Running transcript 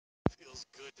Feels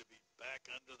good to be back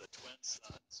under the twin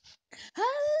suns.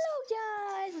 Hello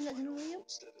guys, welcome to the video.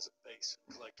 Homestead as a base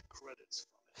and collect credits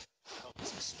from it to help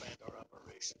us expand our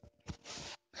operation.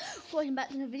 Welcome back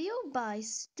to the video by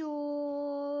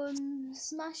Storm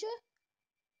Smasher.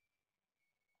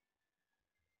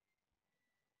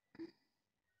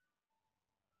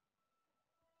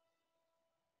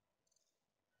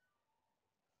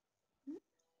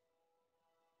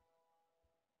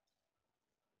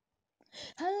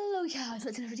 Hello guys,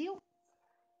 welcome to the video.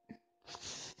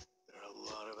 There are a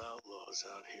lot of outlaws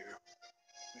out here.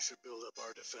 We should build up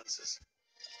our defenses.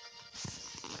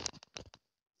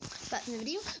 Back to the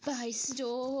video by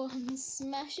Storm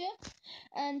Smasher,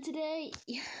 and today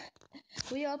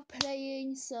we are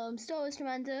playing some Star Wars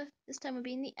Commander. This time we're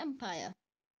being the Empire.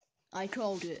 I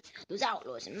called it. Those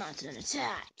outlaws are mounted an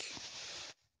attack.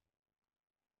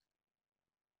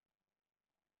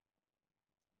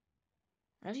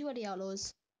 Have you got the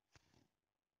outlaws?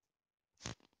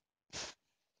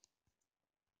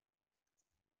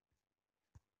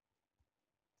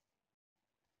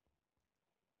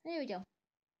 There we go.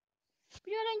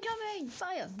 You're incoming!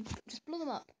 Fire! Just blow them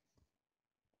up.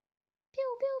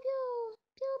 Pew pew pew!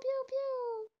 Pew pew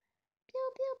pew!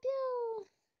 Pew pew pew!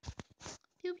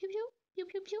 Pew pew pew! Pew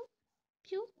pew pew!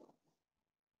 Pew!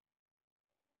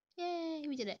 Yay!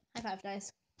 We did it! High five,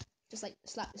 guys. Just like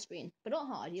slap the screen, but not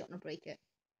hard. You don't want to break it.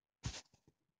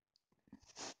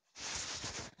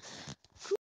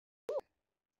 Cool.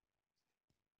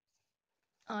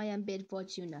 I am Bid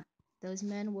Fortuna. Those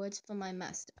men words from my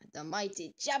master, the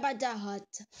mighty Jabba the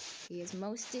Hutt. He is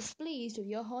most displeased with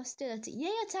your hostility.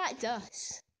 They attacked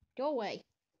us. Go away.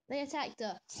 They attacked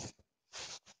us.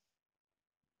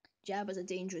 Jabba's a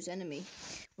dangerous enemy.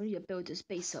 We need to build this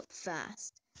base up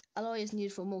fast. Alloy is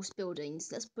needed for most buildings.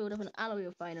 Let's build up an alloy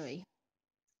refinery.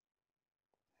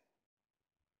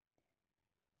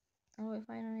 Alloy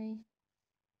refinery.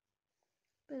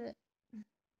 Build it.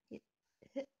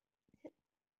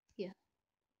 Here.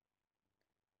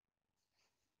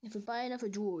 If we buy enough a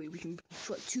droid, we can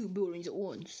construct 2 buildings at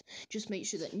once. Just make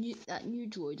sure that new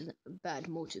droid isn't a bad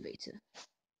motivator.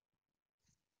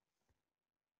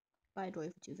 Buy a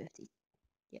droid for 250.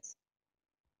 Yes.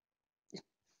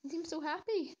 He seems so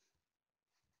happy.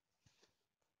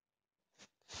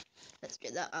 Let's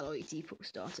get that alloy depot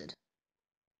started.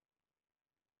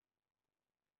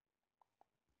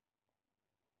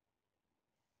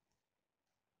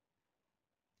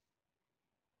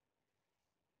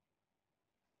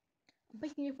 I'm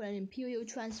picking up an Imperial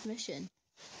transmission.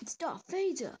 It's Darth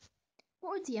Vader.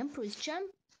 What would the Emperor's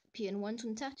champion want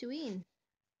on Tatooine?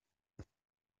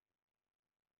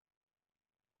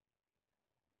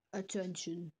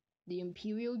 Attention. The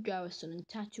Imperial garrison in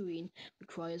Tatooine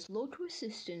requires local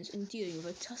assistance in dealing with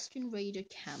a Tusken Raider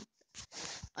camp.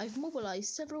 I've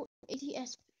mobilized several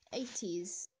ATS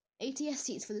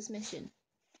seats for this mission.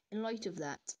 In light of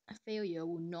that, a failure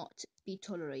will not be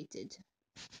tolerated.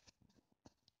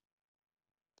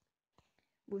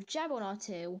 With Jabba on our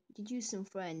tail, we could use some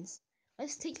friends.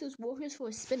 Let's take those walkers for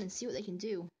a spin and see what they can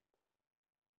do.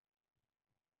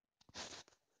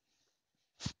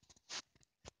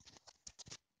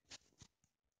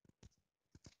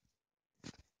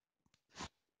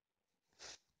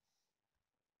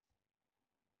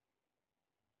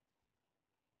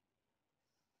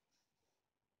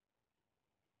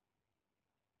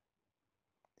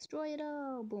 Destroy it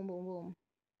all! Boom, boom, boom.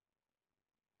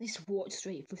 They just walked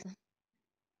straight through them.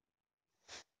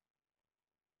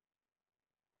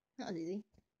 That was easy.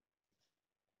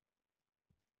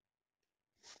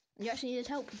 You actually needed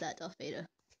help with that, Darth Vader.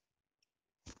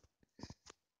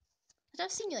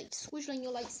 I've seen you like squiggling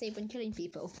your lightsaber and killing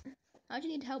people. How do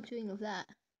you need help doing with that?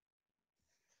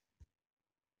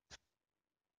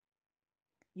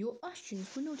 Your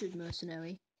actions were noted,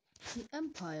 mercenary. The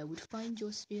Empire would find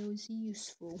your skills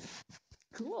useful.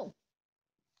 Cool.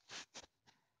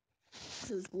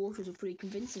 Those waters are pretty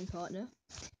convincing, partner.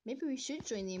 Maybe we should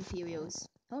join the Imperials.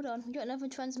 Hold on, we got another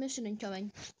transmission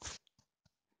incoming.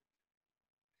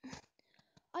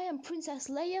 I am Princess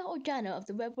Leia Organa of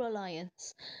the Rebel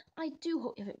Alliance. I do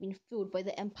hope you haven't been fooled by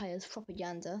the Empire's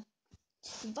propaganda.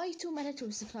 Vital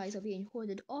medical supplies are being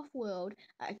hoarded off-world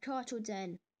at Cartel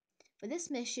Den. For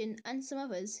this mission and some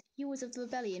others, heroes of the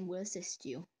rebellion will assist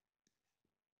you.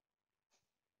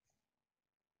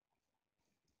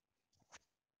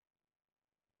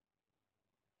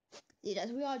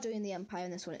 Yes, we are joining the Empire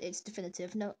in this one. It's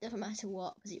definitive. No, doesn't matter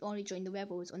what, because you only joined the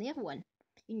Rebels on the other one.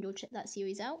 You can go check that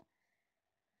series out.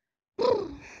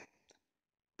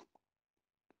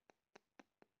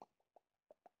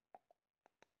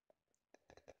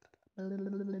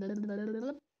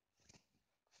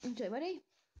 Okay, ready?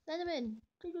 Let them in.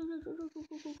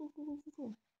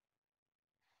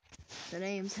 The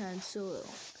name's Han Solo.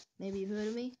 Maybe you've heard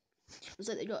of me? Looks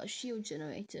like they got a shield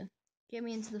generator. Get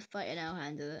me into the fight and I'll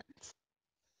handle it.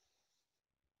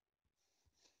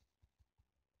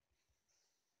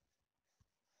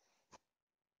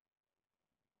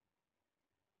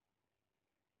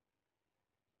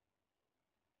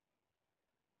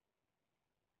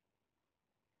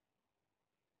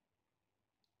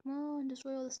 Come on,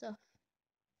 destroy all the stuff.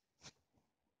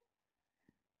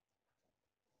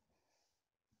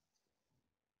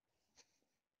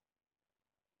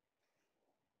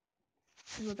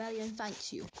 The rebellion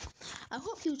thanks you. I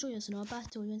hope you'll join us in our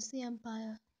battle against the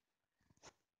Empire.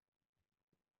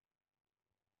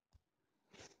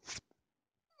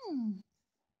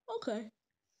 Okay.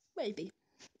 Maybe.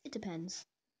 It depends.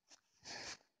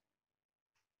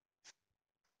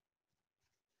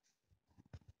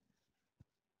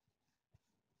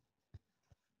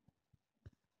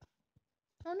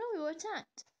 Oh no, we were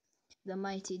attacked. The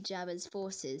mighty Jabba's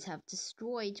forces have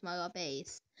destroyed my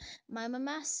base. My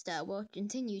master will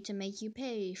continue to make you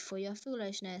pay for your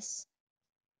foolishness.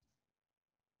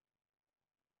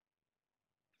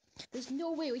 There's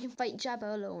no way we can fight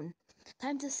Jabba alone.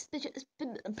 Time to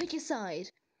pick a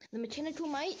side. The mechanical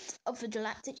might of the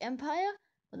Galactic Empire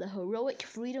or the heroic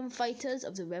freedom fighters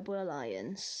of the Rebel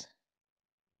Alliance.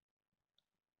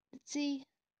 Let's see.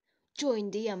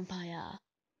 Join the Empire.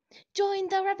 Join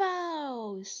the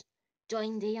rebels.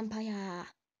 Join the Empire.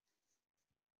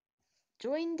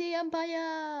 Join the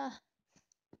Empire.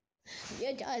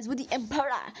 Yeah, guys, with the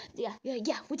Emperor. Yeah,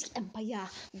 with the Empire.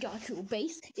 We got a cool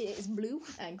base. It is blue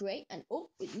and grey, and oh,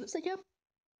 it looks like a.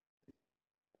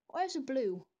 Why is it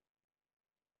blue?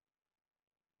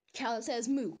 Cal says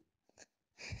moo.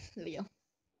 There we go.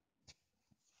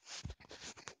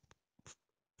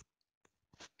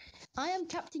 I am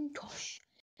Captain Kosh.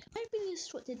 I've been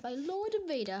instructed by Lord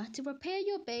Vader to prepare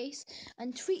your base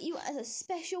and treat you as a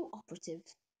special operative.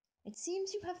 It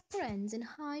seems you have friends in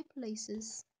high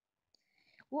places.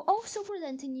 We're also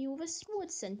presenting you with a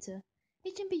sword center.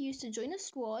 It can be used to join a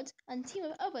squad and team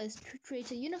with others to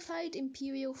create a unified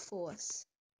Imperial force.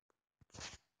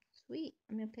 Sweet.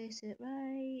 I'm going to place it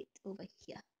right over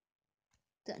here.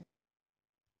 Done.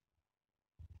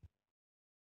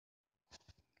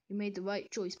 You made the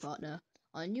right choice, partner.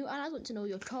 Our new allies want to know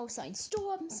your call sign.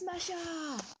 Storm Smasher!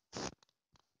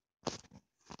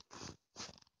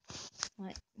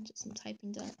 Right, I'm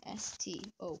typing down STORM SMASHER.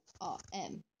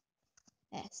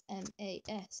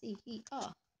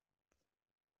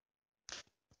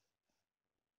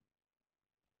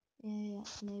 Yeah,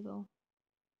 enable.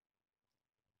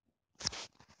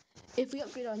 If we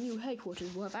upgrade our new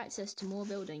headquarters, we'll have access to more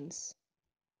buildings.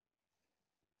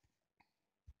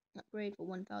 Upgrade for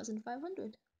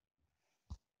 1,500.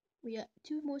 We got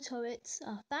 2 more turrets,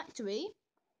 a factory,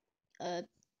 10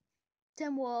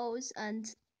 walls, and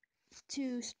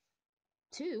 2.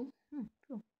 Cool.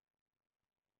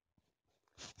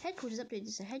 Headquarters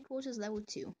upgraded to headquarters level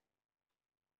 2.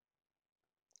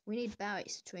 We need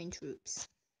barracks to train troops.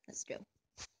 Let's go.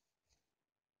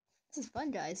 This is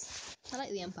fun, guys. I like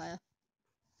the Empire.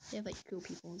 They have like cool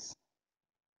peoples.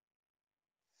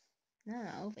 No,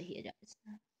 over here, guys.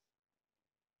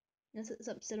 It's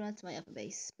up similar to my other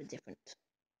base, but different.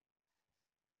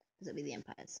 Because it'll be the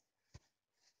Empires.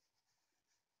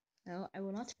 No, I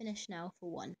will not finish now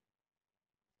for 1.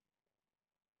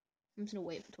 I'm just gonna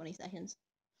wait for 20 seconds.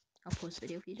 I'll pause the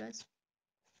video for you guys.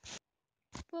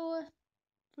 4,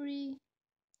 3,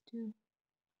 2,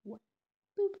 1.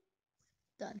 Boop.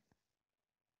 Done.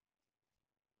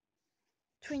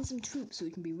 Train some troops so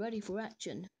we can be ready for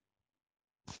action.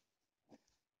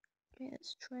 Okay,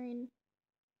 let's train.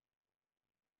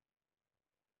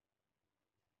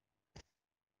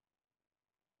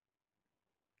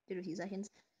 Give it a few seconds.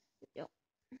 Yep.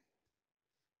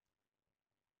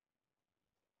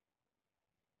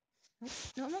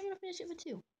 No, I'm not gonna finish it for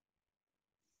 2.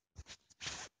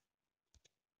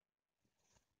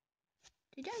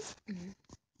 Okay, guys.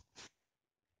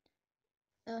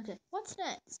 Okay, what's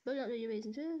next? Build out your base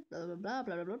into blah blah blah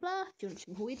blah blah blah blah. If you want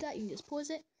to avoid that, you can just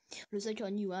pause it. Looks like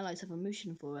our new allies have a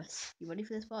mission for us. You ready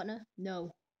for this, partner?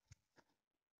 No.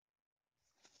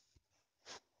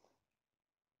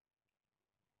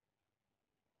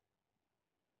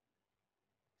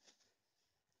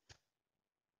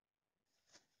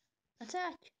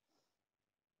 Attack!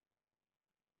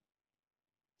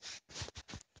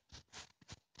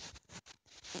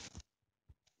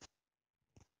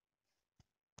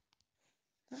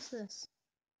 What's this?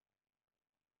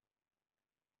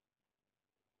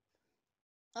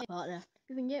 Oh, partner.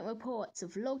 We've been getting reports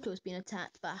of Lotos being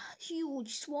attacked by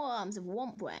huge swarms of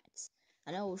womp rats.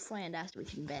 An old friend asked me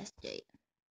to investigate.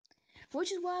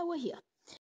 Which is why we're here.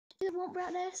 See the womp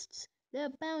rat nests? There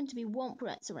are bound to be womp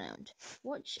rats around.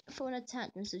 Watch for an attack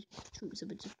once the troops have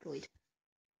been deployed.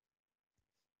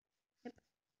 Yep.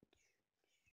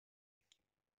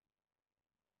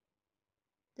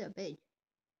 They're big,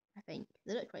 I think.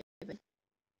 They look quite big.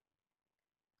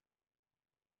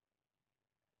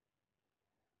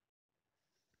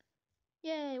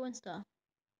 Yay, 1 star.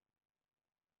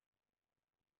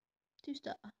 2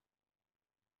 star.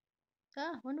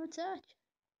 Ah, one attack.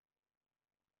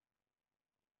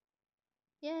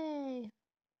 Yay.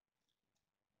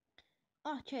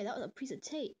 Okay, that was a piece of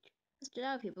tape. Let's get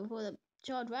out of here before the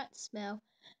charred rats smell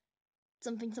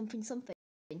something, something, something.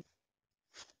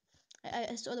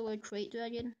 I saw the word crate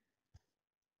dragon.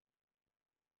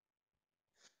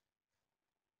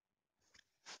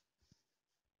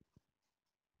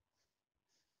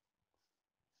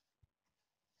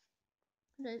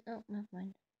 Oh, never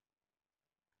mind.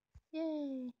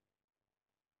 Yay.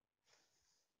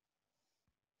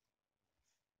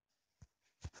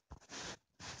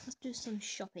 Let's do some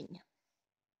shopping.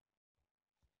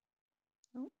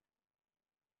 Oh.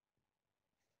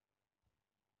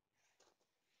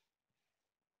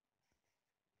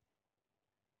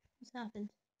 What's happened?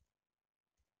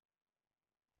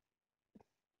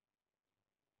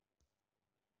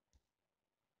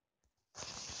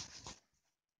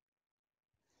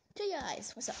 Hey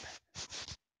guys, what's up?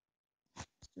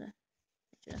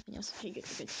 Nothing else. Okay, good,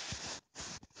 good.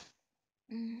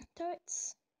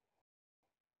 Turrets.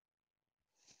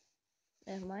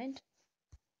 Never mind.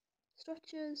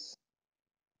 Structures.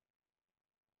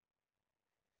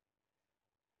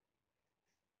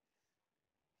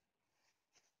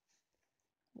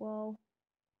 Whoa.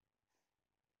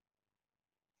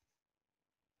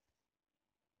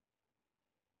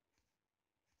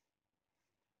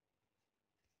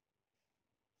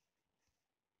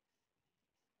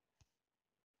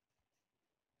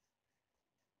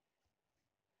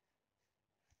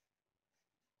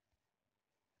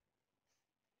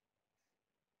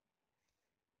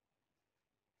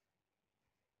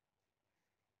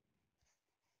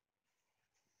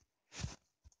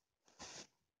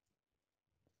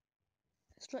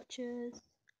 Structures.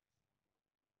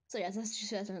 So yes, that's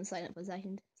just I haven't signed up for a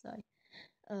second. Sorry.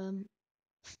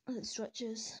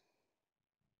 Structures.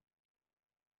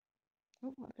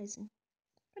 Oh, what placing?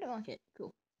 Put it market.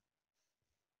 Cool.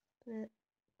 Put it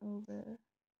over.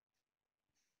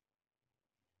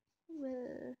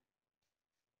 Over.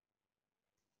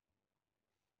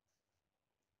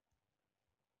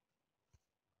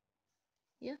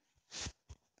 Yeah.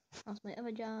 That's my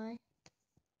other guy.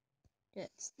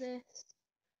 Gets this.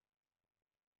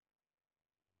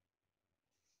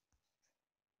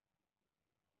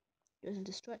 Goes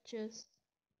into structures.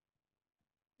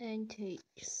 And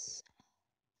takes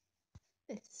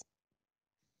this.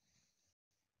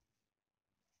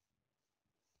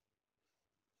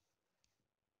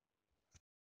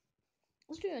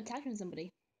 Let's do an attack on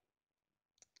somebody.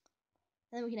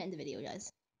 And then we can end the video,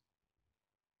 guys.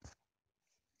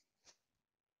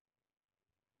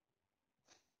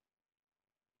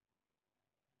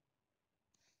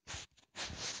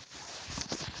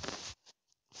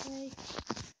 Okay.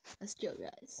 Let's go,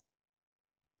 guys.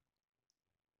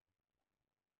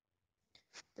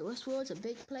 The Westworld's a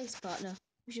big place, partner.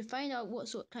 We should find out what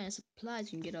kind of supplies we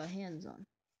can get our hands on.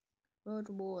 World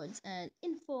rewards and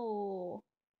info.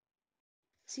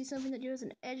 See something that gives us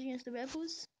an edge against the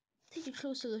rebels? Take a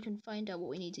closer look and find out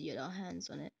what we need to get our hands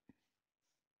on it.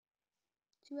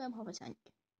 2M hover tank.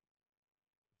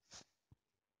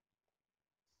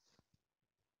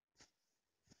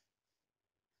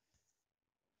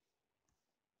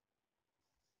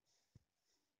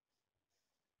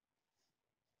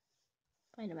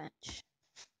 Find a match.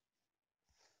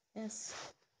 Yes,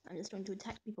 I'm just going to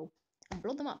attack people and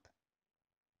blow them up.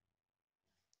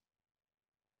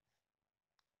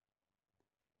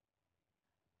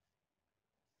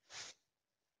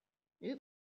 Oops.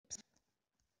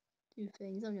 2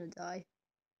 things, I'm gonna die.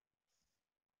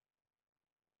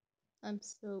 I'm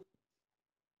so...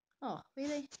 Oh,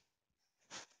 really?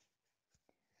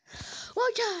 Well,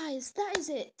 guys, that is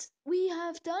it. We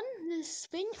have done this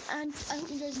thing, and I hope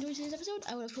you guys enjoyed today's episode.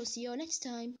 I will, of course, see you all next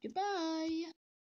time. Goodbye.